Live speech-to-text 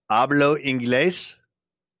Hablo inglés.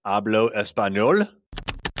 Hablo español.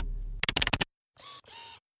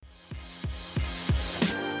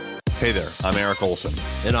 Hey there, I'm Eric Olson.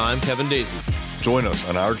 And I'm Kevin Daisy. Join us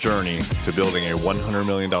on our journey to building a $100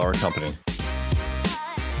 million company.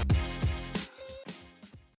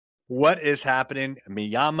 What is happening?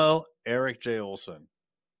 Me llamo Eric J. Olson.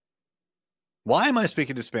 Why am I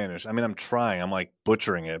speaking to Spanish? I mean, I'm trying. I'm like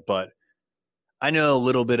butchering it, but I know a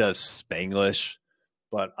little bit of Spanglish,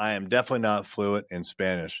 but I am definitely not fluent in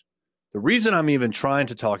Spanish. The reason I'm even trying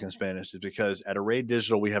to talk in Spanish is because at Array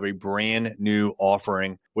Digital, we have a brand new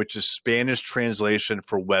offering, which is Spanish translation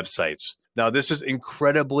for websites. Now, this is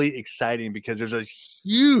incredibly exciting because there's a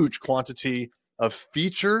huge quantity of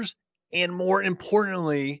features and, more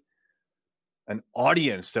importantly, an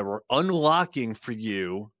audience that we're unlocking for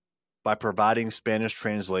you by providing Spanish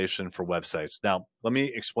translation for websites. Now, let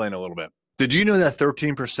me explain a little bit. Did you know that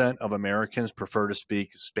 13% of Americans prefer to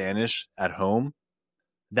speak Spanish at home?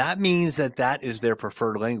 That means that is their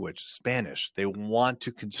preferred language, Spanish. They want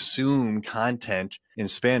to consume content in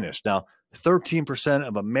Spanish. Now, 13%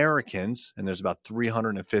 of Americans, and there's about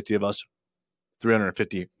 350 of us,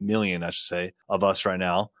 350 million, I should say, of us right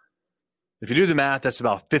now. If you do the math, that's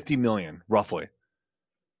about 50 million, roughly.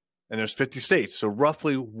 And there's 50 states. So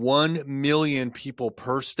roughly 1 million people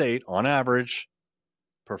per state, on average,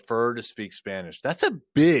 prefer to speak Spanish. That's a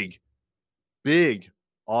big, big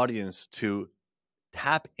audience to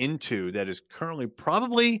tap into that is currently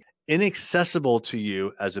probably inaccessible to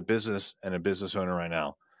you as a business and a business owner right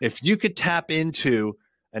now. If you could tap into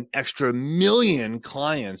an extra million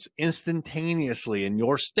clients instantaneously in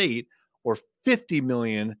your state or 50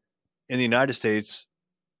 million in the United States,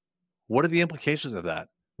 what are the implications of that?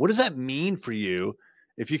 What does that mean for you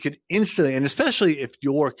if you could instantly, and especially if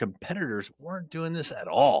your competitors weren't doing this at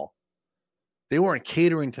all? They weren't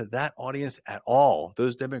catering to that audience at all,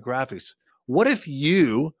 those demographics. What if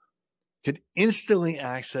you could instantly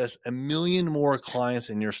access 1 million more clients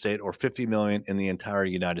in your state or 50 million in the entire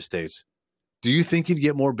United States? Do you think you'd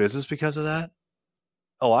get more business because of that?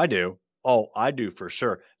 Oh, I do. Oh, I do for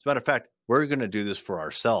sure. As a matter of fact, we're going to do this for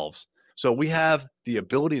ourselves. So we have the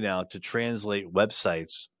ability now to translate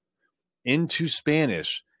websites into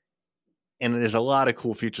Spanish, and there's a lot of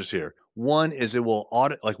cool features here. One is it will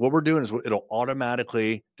what we're doing is it'll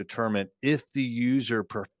automatically determine if the user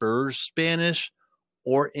prefers Spanish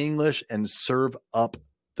or English and serve up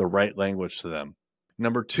the right language to them.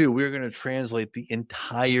 Number two, we're going to translate the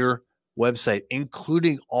entire website,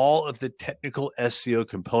 including all of the technical SEO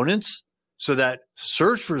components, so that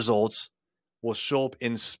search results will show up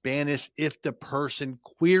in Spanish if the person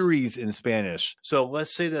queries in Spanish. So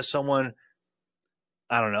let's say that someone,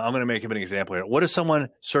 I don't know, I'm going to make up an example here. What if someone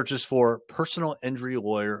searches for personal injury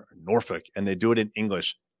lawyer Norfolk and they do it in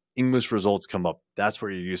English? English results come up. That's what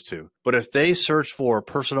you're used to. But if they search for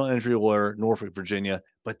personal injury lawyer Norfolk, Virginia,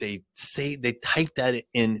 but they type that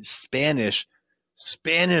in Spanish,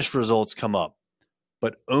 Spanish results come up.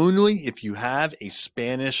 But only if you have a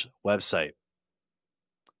Spanish website.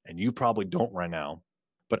 And you probably don't right now,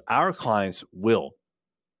 but our clients will.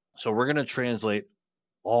 So we're going to translate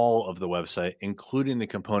all of the website, including the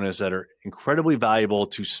components that are incredibly valuable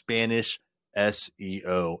to Spanish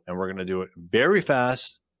SEO. And we're going to do it very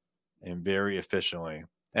fast and very efficiently.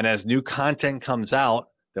 And as new content comes out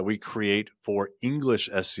that we create for English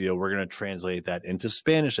SEO, we're going to translate that into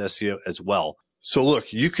Spanish SEO as well. So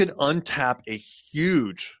look, you can untap a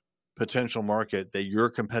huge potential market that your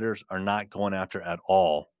competitors are not going after at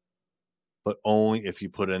all, but only if you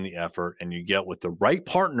put in the effort and you get with the right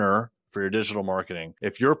partner for your digital marketing.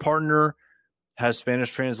 If your partner has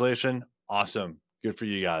Spanish translation, awesome. Good for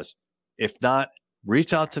you guys. If not,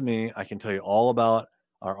 reach out to me. I can tell you all about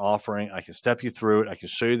our offering. I can step you through it. I can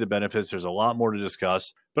show you the benefits. There's a lot more to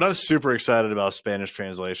discuss, but I'm super excited about Spanish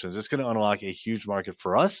translations. It's going to unlock a huge market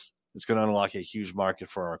for us. It's going to unlock a huge market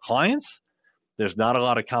for our clients. There's not a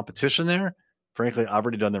lot of competition there. Frankly, I've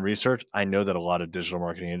already done the research. I know that a lot of digital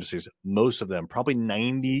marketing agencies, most of them, probably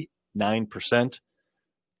 99%,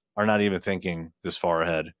 are not even thinking this far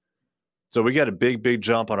ahead. So we got a big, big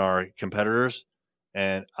jump on our competitors,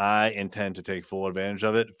 and I intend to take full advantage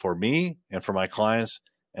of it for me and for my clients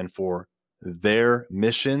and for their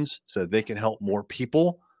missions so that they can help more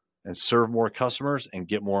people and serve more customers and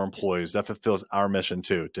get more employees. That fulfills our mission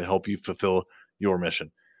too, to help you fulfill your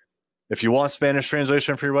mission. If you want Spanish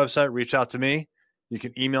translation for your website, reach out to me. You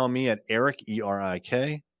can email me at Eric,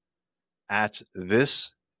 ERIK, at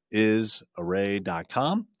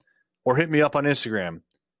thisisarray.com, or hit me up on Instagram,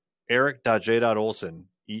 eric.j.olson,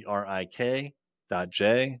 ERIK.j.olson.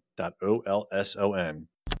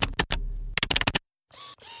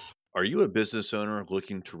 Are you a business owner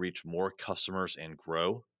looking to reach more customers and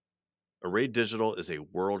grow? Array Digital is a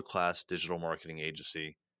world class digital marketing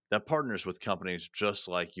agency that partners with companies just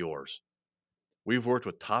like yours. We've worked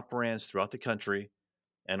with top brands throughout the country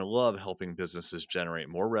and love helping businesses generate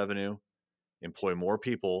more revenue, employ more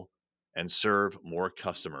people, and serve more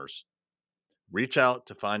customers. Reach out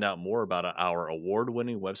to find out more about our award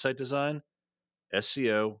winning website design,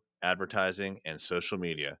 SEO, advertising, and social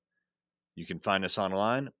media. You can find us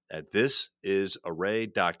online at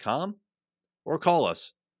thisisarray.com or call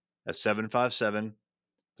us at 757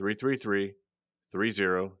 333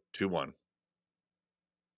 3021.